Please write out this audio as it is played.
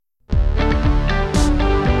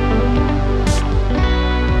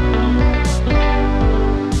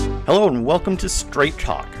Hello and welcome to Straight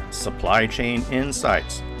Talk, Supply Chain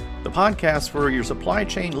Insights, the podcast for your supply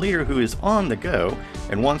chain leader who is on the go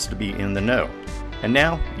and wants to be in the know. And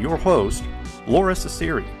now, your host, Lora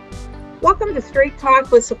Cecere. Welcome to Straight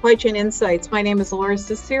Talk with Supply Chain Insights. My name is Lora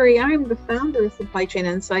Cecere. I'm the founder of Supply Chain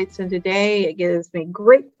Insights, and today it gives me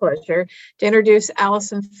great pleasure to introduce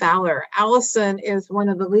Allison Fowler. Allison is one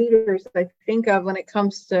of the leaders I think of when it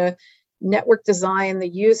comes to network design, the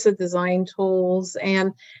use of design tools,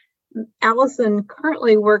 and Allison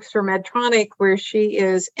currently works for Medtronic, where she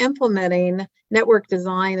is implementing network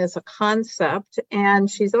design as a concept, and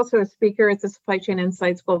she's also a speaker at the Supply Chain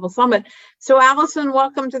Insights Global Summit. So Allison,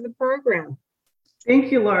 welcome to the program.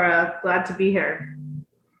 Thank you, Laura. Glad to be here.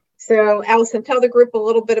 So Allison, tell the group a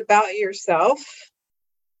little bit about yourself.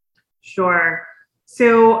 Sure.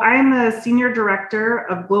 So I'm the Senior Director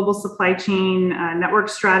of Global Supply Chain Network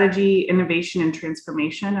Strategy, Innovation, and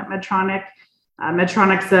Transformation at Medtronic.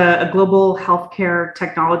 Medtronic's a global healthcare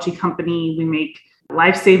technology company. We make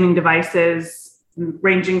life-saving devices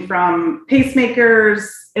ranging from pacemakers,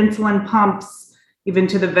 insulin pumps, even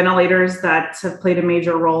to the ventilators that have played a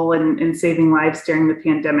major role in saving lives during the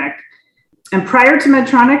pandemic. And prior to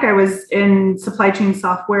Medtronic, I was in supply chain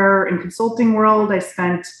software and consulting world. I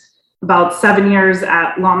spent about 7 years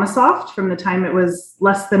at LLamasoft from the time it was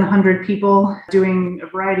less than 100 people, doing a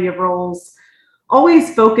variety of roles,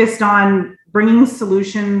 always focused on bringing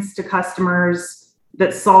solutions to customers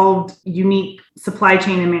that solved unique supply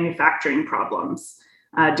chain and manufacturing problems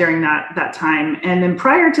during that time. And then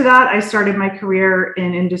prior to that, I started my career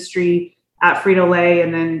in industry at Frito-Lay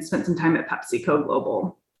and then spent some time at PepsiCo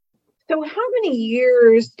Global. So how many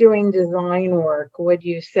years doing design work would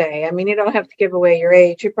you say? I mean, you don't have to give away your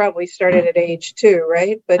age. You probably started at age 2,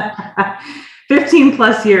 right? But 15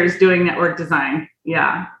 plus years doing network design.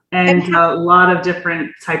 Yeah. And a lot of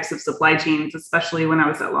different types of supply chains, especially when I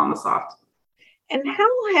was at LLamasoft. And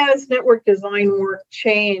how has network design work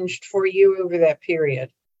changed for you over that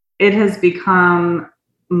period? It has become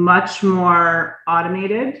much more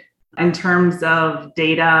automated in terms of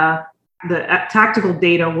data, the tactical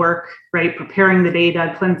data work, right? Preparing the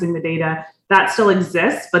data, cleansing the data, that still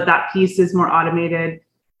exists, but that piece is more automated,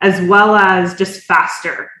 as well as just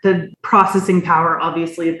faster. The processing power,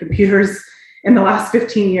 obviously, of computers in the last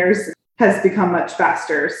 15 years has become much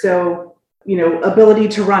faster. So, ability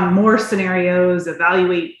to run more scenarios,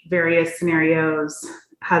 evaluate various scenarios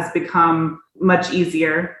has become much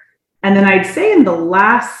easier. And then I'd say in the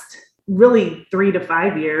last really 3 to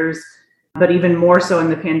 5 years, but even more so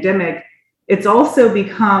in the pandemic, it's also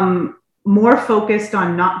become more focused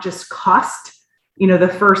on not just cost.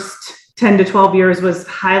 The first 10 to 12 years was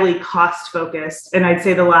highly cost focused. And I'd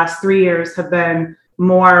say the last 3 years have been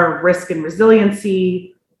more risk and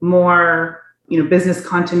resiliency, more business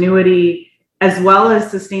continuity, as well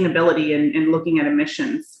as sustainability and looking at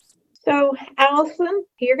emissions. So, Allison,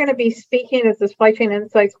 you're going to be speaking at the Supply Chain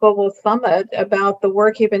Insights Global Summit about the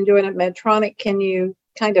work you've been doing at Medtronic. Can you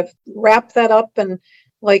kind of wrap that up in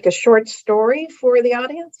like a short story for the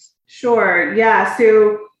audience? Sure. Yeah.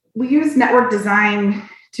 So we use network design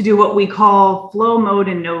to do what we call flow, mode,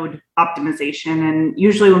 and node optimization. And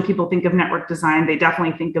usually when people think of network design, they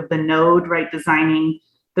definitely think of the node, right? Designing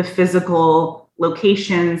the physical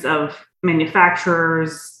locations of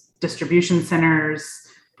manufacturers, distribution centers,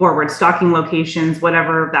 forward stocking locations,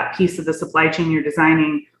 whatever that piece of the supply chain you're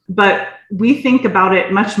designing. But we think about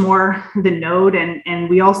it much more the node, and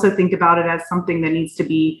we also think about it as something that needs to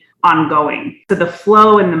be ongoing. So the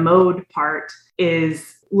flow and the mode part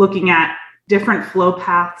is looking at different flow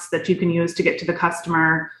paths that you can use to get to the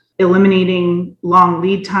customer, eliminating long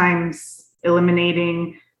lead times,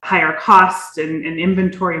 eliminating higher costs and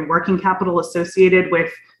inventory and working capital associated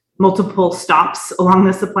with multiple stops along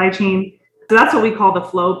the supply chain. So that's what we call the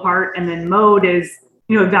flow part. And then mode is,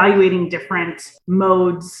 evaluating different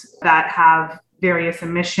modes that have various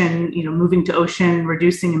emission, moving to ocean,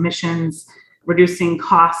 reducing emissions, reducing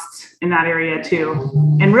costs in that area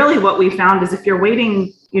too. And really what we found is if you're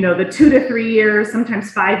waiting, the 2 to 3 years,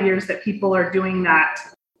 sometimes 5 years that people are doing that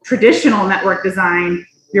traditional network design,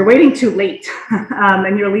 you're waiting too late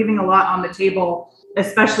and you're leaving a lot on the table,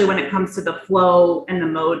 especially when it comes to the flow and the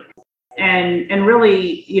mode. And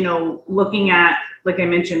really, looking at, like I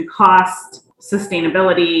mentioned, cost,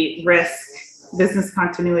 sustainability, risk, business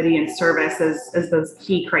continuity, and service as those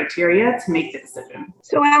key criteria to make the decision.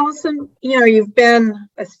 So Allison, you've been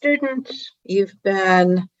a student, you've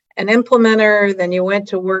been an implementer, then you went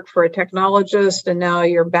to work for a technologist, and now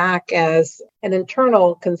you're back as an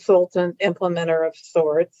internal consultant implementer of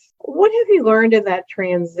sorts. What have you learned in that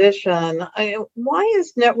transition? Why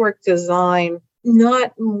is network design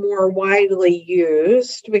not more widely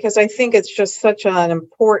used because I think it's just such an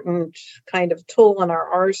important kind of tool in our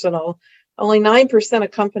arsenal. Only 9%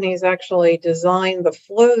 of companies actually design the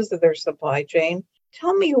flows of their supply chain.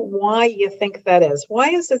 Tell me why you think that is. Why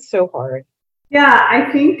is it so hard? Yeah,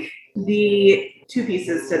 I think the two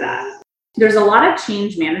pieces to that. There's a lot of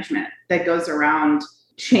change management that goes around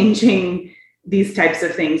changing these types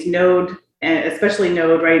of things. Node, especially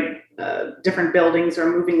node, right? Different buildings or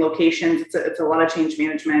moving locations. It's a lot of change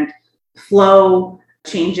management. Flow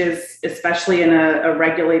changes, especially in a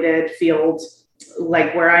regulated field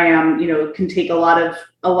like where I am, can take a lot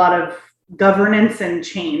of governance and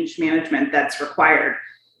change management that's required.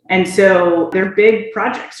 And so they're big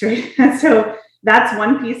projects, right? And so that's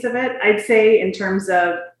one piece of it. I'd say in terms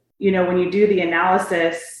of, when you do the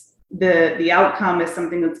analysis, the outcome is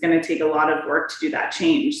something that's going to take a lot of work to do that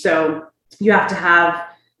change. So you have to have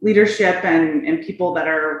leadership and people that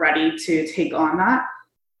are ready to take on that.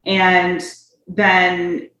 And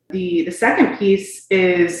then the second piece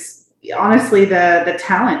is honestly the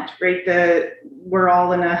talent, right? We're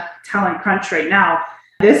all in a talent crunch right now.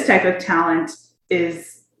 This type of talent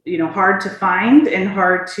is hard to find and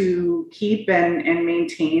hard to keep and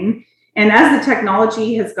maintain. And as the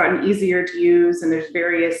technology has gotten easier to use, and there's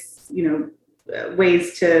various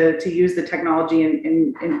ways to use the technology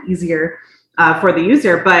and easier for the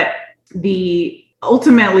user, but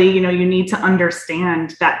ultimately, you need to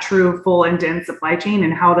understand that true full end-to-end supply chain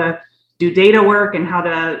and how to do data work and how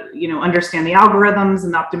to understand the algorithms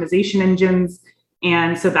and the optimization engines.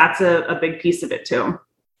 And so that's a big piece of it too.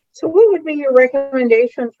 So what would be your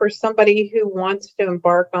recommendation for somebody who wants to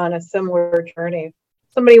embark on a similar journey?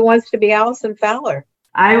 Somebody who wants to be Allison Fowler?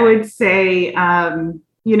 I would say, I'd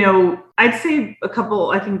say a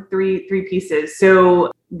couple, I think three pieces.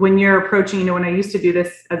 So when you're approaching, when I used to do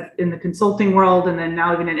this in the consulting world and then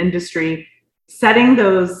now even in industry, setting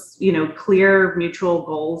those, clear mutual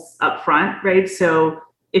goals up front, right? So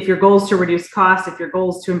if your goal is to reduce cost, if your goal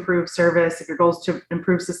is to improve service, if your goal is to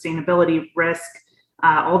improve sustainability, risk,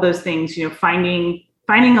 all those things, finding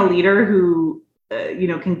a leader who,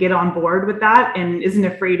 can get on board with that and isn't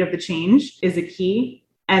afraid of the change is a key.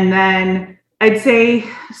 And then I'd say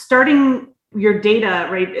starting your data,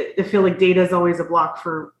 right? I feel like data is always a block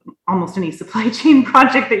for almost any supply chain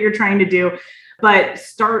project that you're trying to do, but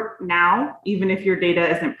start now, even if your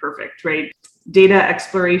data isn't perfect, right? Data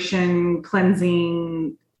exploration,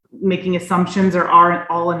 cleansing, making assumptions are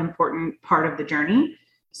all an important part of the journey.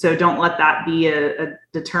 So don't let that be a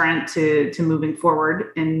deterrent to moving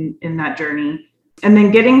forward in that journey. And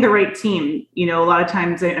then getting the right team. A lot of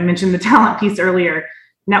times I mentioned the talent piece earlier.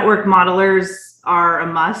 Network modelers are a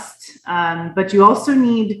must, but you also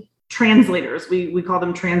need translators. We call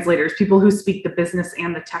them translators, people who speak the business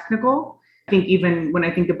and the technical. I think even when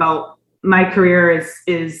I think about my career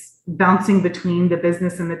is bouncing between the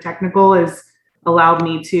business and the technical has allowed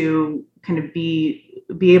me to kind of be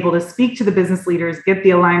able to speak to the business leaders, get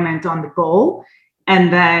the alignment on the goal,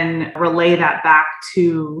 and then relay that back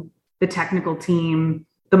to the technical team,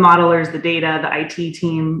 the modelers, the data, the IT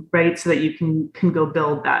team, right? So that you can go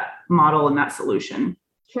build that model and that solution.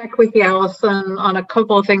 Check with you, Allison, on a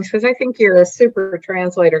couple of things, because I think you're a super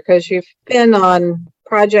translator because you've been on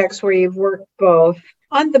projects where you've worked both.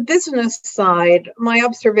 On the business side, my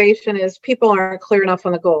observation is people aren't clear enough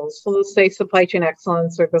on the goals. So let's say supply chain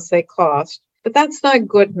excellence or let's say cost, but that's not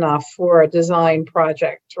good enough for a design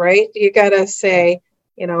project, right? You got to say,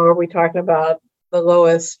 are we talking about the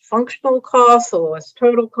lowest functional cost, the lowest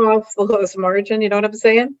total cost, the lowest margin? You know what I'm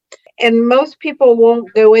saying? And most people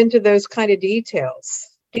won't go into those kind of details.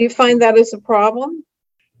 Do you find that as a problem?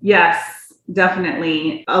 Yes,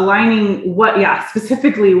 definitely. Aligning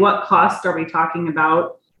specifically what cost are we talking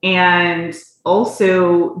about? And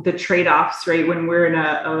also the trade-offs, right? When we're in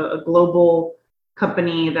a global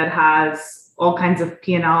company that has all kinds of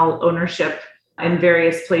P&L ownership in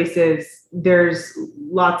various places, there's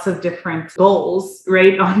lots of different goals,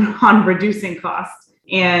 right, on reducing costs.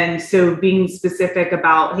 And so being specific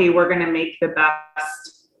about, hey, we're going to make the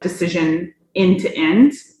best decision end to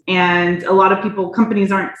end. And a lot of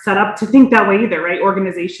companies aren't set up to think that way either, right?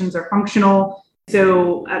 Organizations are functional.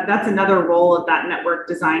 So that's another role of that network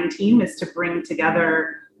design team, is to bring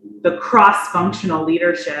together the cross-functional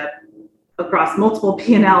leadership across multiple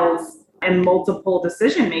P&Ls and multiple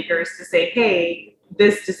decision makers to say, hey,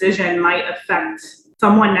 this decision might affect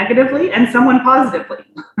someone negatively and someone positively.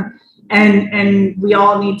 and we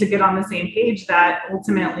all need to get on the same page that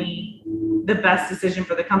ultimately the best decision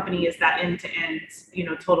for the company is that end-to-end,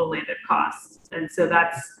 total landed cost. And so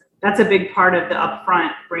that's a big part of the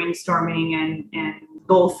upfront brainstorming and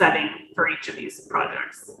goal setting for each of these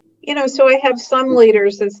projects. So I have some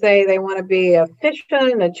leaders that say they want to be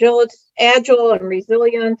efficient, agile, and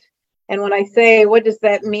resilient. And when I say, what does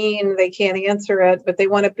that mean? They can't answer it, but they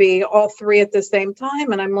want to be all three at the same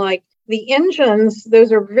time. And I'm like, the engines,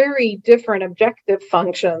 those are very different objective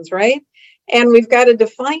functions, right? And we've got to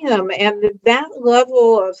define them. And that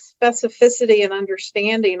level of specificity and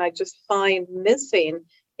understanding, I just find missing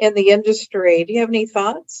in the industry. Do you have any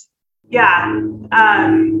thoughts? Yeah,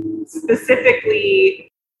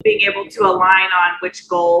 specifically being able to align on which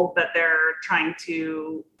goal that they're trying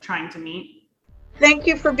to meet. Thank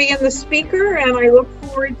you for being the speaker, and I look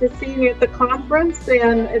forward to seeing you at the conference,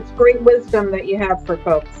 and it's great wisdom that you have for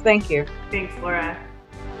folks. Thank you. Thanks, Laura.